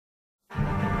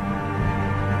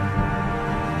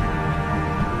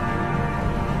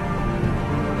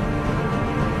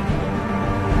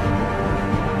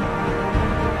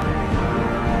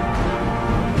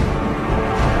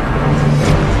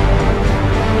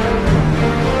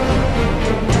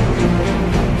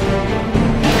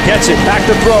gets it. Back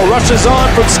to throw. Rushes on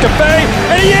from Scafé,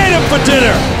 and he ate him for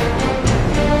dinner.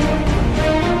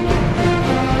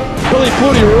 Billy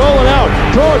Flutie rolling out.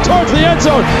 Throw it towards the end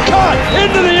zone. Caught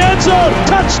into the end zone.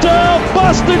 Touchdown,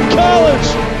 Boston College.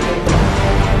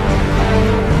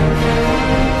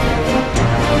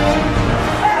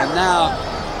 And now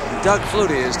Doug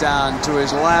Flutie is down to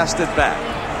his last at bat.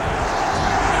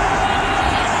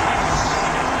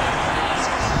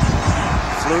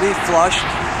 Flutie flushed.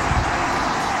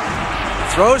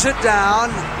 Throws it down.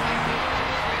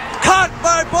 Caught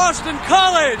by Boston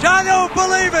College. I don't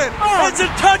believe it. It's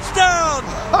a touchdown.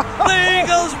 The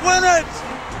Eagles win it.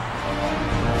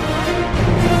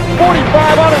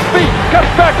 45 on his feet. Cuts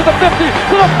back to the 50.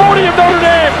 To the 40 of Notre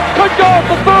Dame. Could go at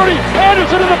the 30.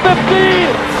 Anderson to the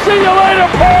 15. See you later,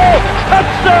 Paul.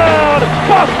 Touchdown.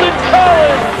 Boston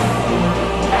College.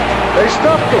 They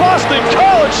stuffed him. Boston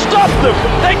College stuffed him.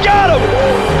 They got him.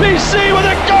 BC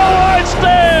with a goal line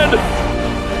stand.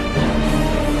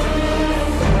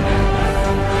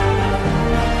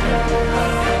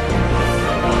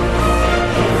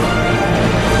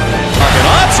 An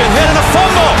option hit and a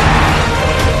fumble.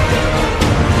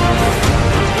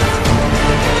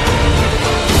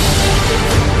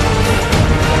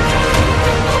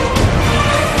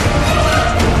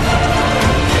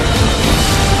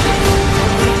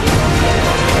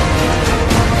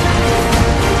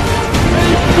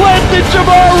 Planted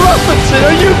Jamar Robinson.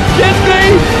 Are you kidding me?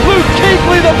 Luke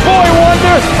Kuechly, the boy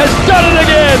wonder, has done it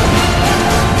again.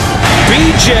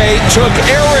 BJ took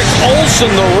Eric Olson,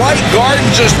 the right guard,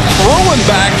 and just threw him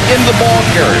back in the ball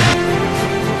carrier.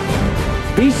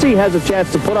 BC has a chance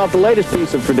to put off the latest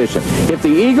piece of tradition. If the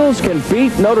Eagles can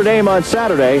beat Notre Dame on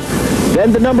Saturday,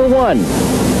 then the number one,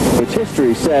 which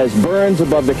history says burns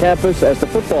above the campus as the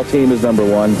football team is number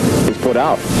one, is put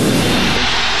out.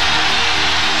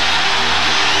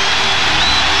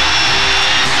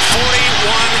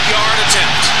 41-yard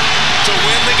attempt to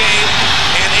win the game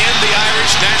and end the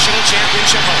Irish national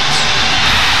championship hopes.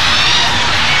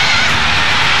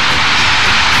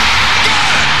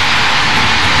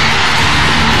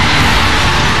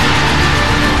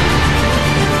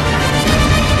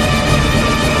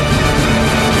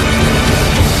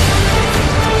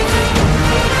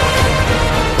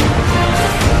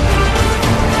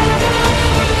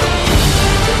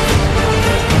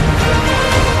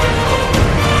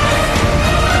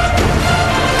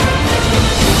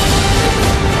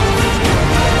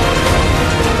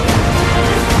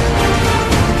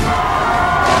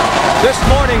 This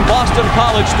morning, Boston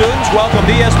College students welcomed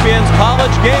ESPN's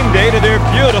College Game Day to their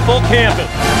beautiful campus.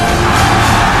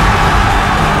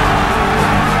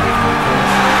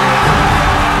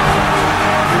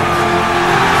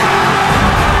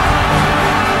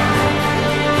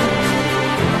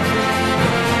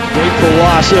 Nate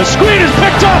Velocity, a screen is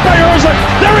picked off by Herzog.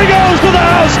 There he goes to the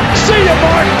house. See you,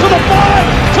 Mark, to the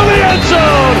 5, to the end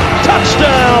zone.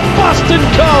 Touchdown, Boston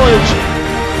College.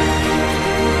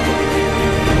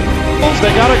 They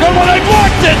got a good one, they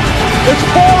blocked it! Its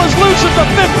ball is loose at the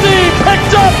 15,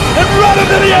 picked up and run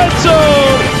into the end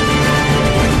zone!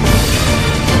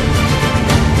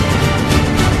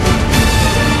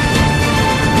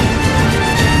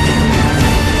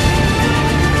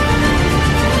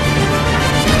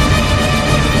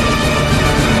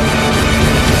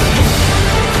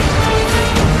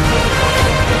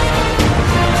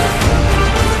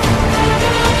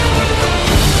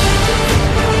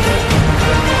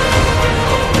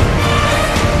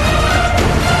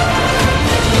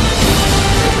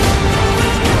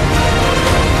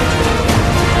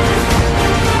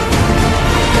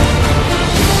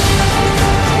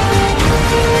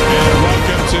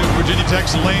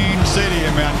 Tech's Lane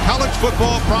Stadium and college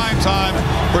football primetime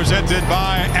presented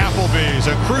by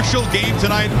Applebee's. A crucial game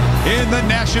tonight in the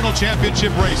national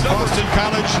championship race. Boston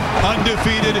College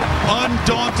undefeated,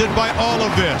 undaunted by all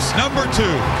of this. Number 2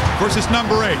 versus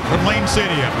number 8 from Lane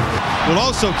Stadium. We'll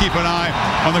also keep an eye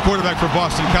on the quarterback for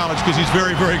Boston College because he's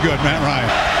very, very good, Matt Ryan.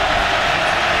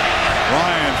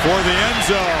 Ryan for the end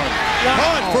zone.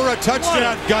 Caught for a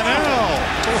touchdown, Gunnell.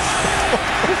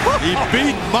 He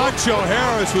beat Macho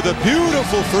Harris with a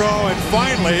beautiful throw, and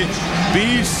finally,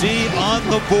 BC on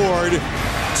the board.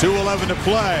 2:11 to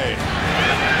play.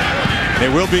 It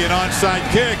will be an onside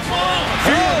kick.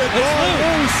 It's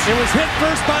loose. It was hit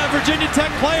first by a Virginia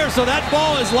Tech player, so that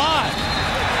ball is live.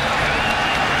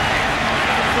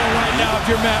 Right now, if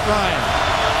you're Matt Ryan.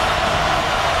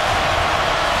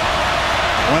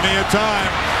 Plenty of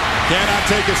time. Cannot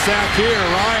take a sack here.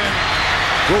 Ryan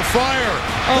will fire.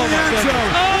 Oh, the end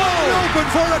zone. Oh! Open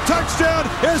for a touchdown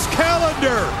is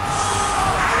Callender.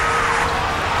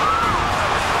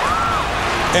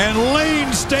 And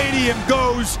Lane Stadium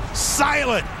goes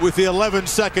silent with the 11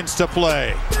 seconds to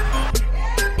play.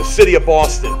 The city of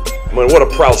Boston. I mean, what a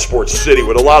proud sports city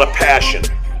with a lot of passion.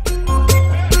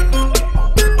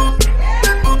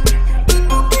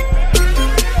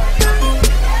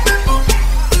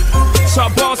 So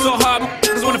I ball so hard,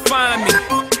 niggas wanna find me.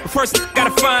 But first,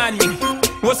 gotta find me.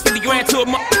 What's 50 grand to a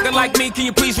motherfucker like me? Can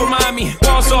you please remind me?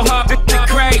 Ball so hard, this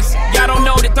crazy. Y'all don't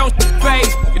know that don't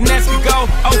phase. The next we go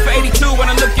 0 for 82 when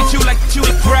I look at you like you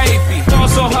the gravy. Ball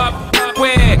so hard,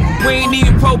 where we ain't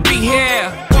even Pope be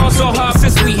here. Ball so hard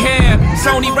since we here. It's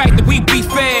only right that we be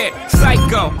fair.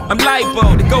 Psycho, I'm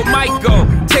libo to go Michael.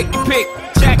 Take your pick.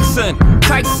 Jackson,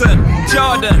 Tyson,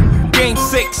 Jordan. Game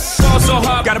 6, ball so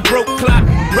hard, got a broke clock.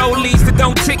 Rollies that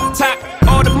don't tick-tock.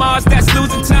 All the Mars that's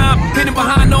losing time, hidden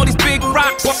behind all these big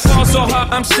rocks. Ball so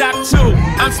hard, I'm shocked too.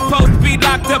 I'm supposed to be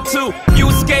locked up too. You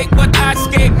escape, but I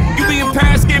escape. You be in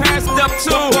Paris, get passed up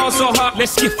too. Ball so hard,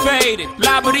 let's get faded.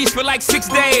 Liberties for like 6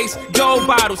 days. Gold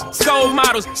bottles, soul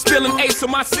models, spilling ace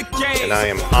on my sick days. And I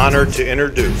am honored to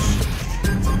introduce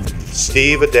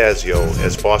Steve Addazio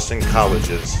as Boston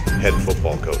College's head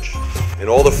football coach. And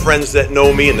all the friends that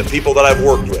know me and the people that I've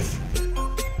worked with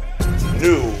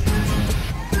knew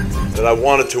that I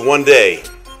wanted to one day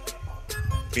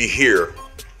be here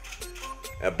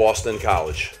at Boston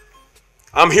College.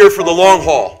 I'm here for the long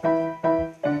haul,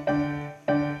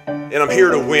 and I'm here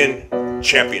to win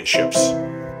championships.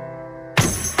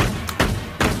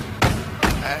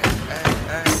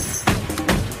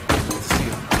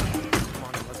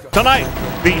 Tonight,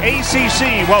 the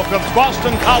ACC welcomes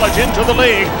Boston College into the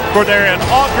league for their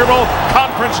inaugural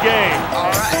conference game. All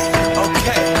right,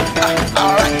 okay.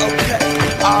 All right, okay.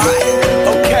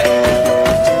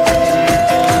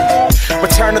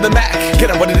 Return to the Mac. Get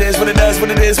up what it is, what it does,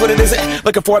 what it is, what it isn't.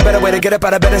 Looking for a better way to get up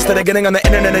out of bed instead of getting on the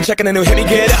internet and checking a new hit. Me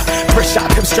get up. First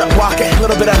shot, hip strut walking. A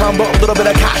little bit of humble, a little bit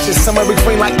of cautious. Somewhere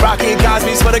between like Rocky and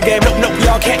Cosby's for the game. Nope,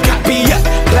 y'all can't copy yet.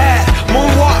 Glad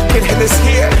moonwalking, and this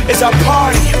here is our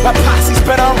party. My posse's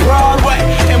been on Broadway,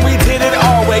 and we did it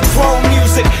all way. Grown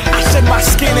music, I shed my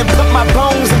skin and put my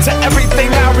bones into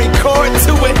everything I record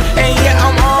to it. And yeah,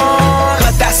 I'm on.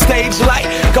 Let that stage light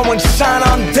go and shine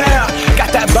on down.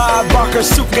 Got that Bob Barker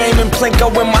suit game and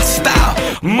Plinko in my style.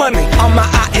 Money on my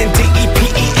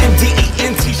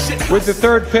INDEPENDENT shit. With the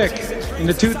third pick in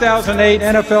the 2008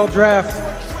 NFL Draft,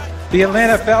 the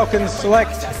Atlanta Falcons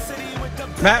select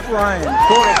Matt Ryan,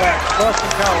 quarterback, Boston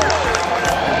College.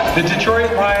 The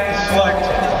Detroit Lions select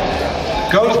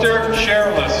Ghoster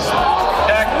Sherless,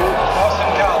 tackle,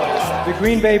 Boston College. The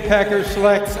Green Bay Packers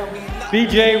select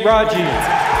B.J. Raji,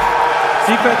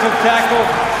 defensive tackle,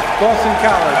 Boston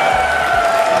College.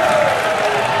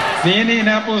 The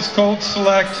Indianapolis Colts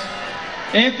select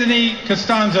Anthony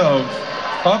Costanzo,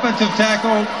 offensive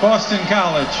tackle, Boston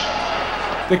College.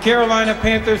 The Carolina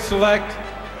Panthers select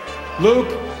Luke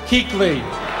Kuechly,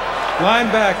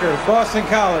 linebacker, Boston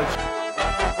College.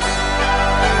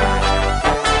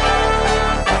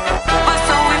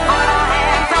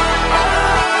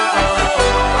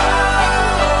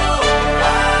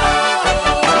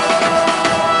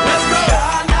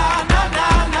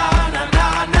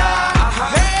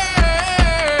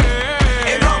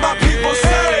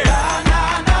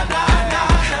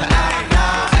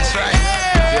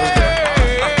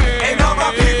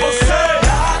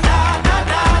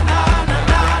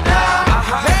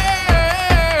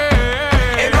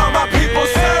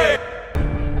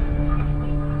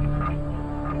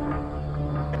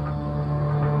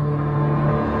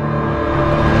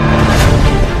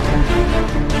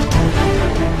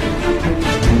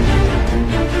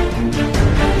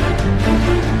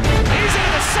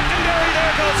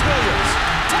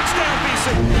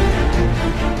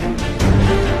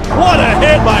 What a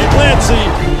hit by Lindsey.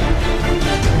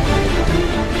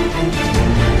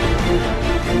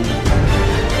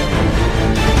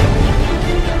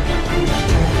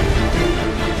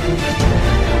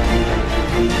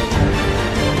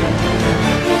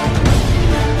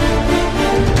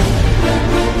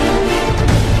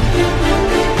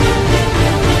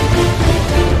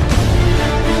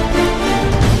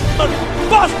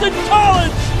 Boston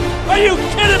College! Are you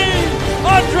kidding me?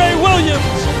 Andre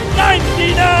Williams,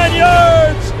 99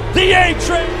 yards! The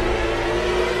A-Train!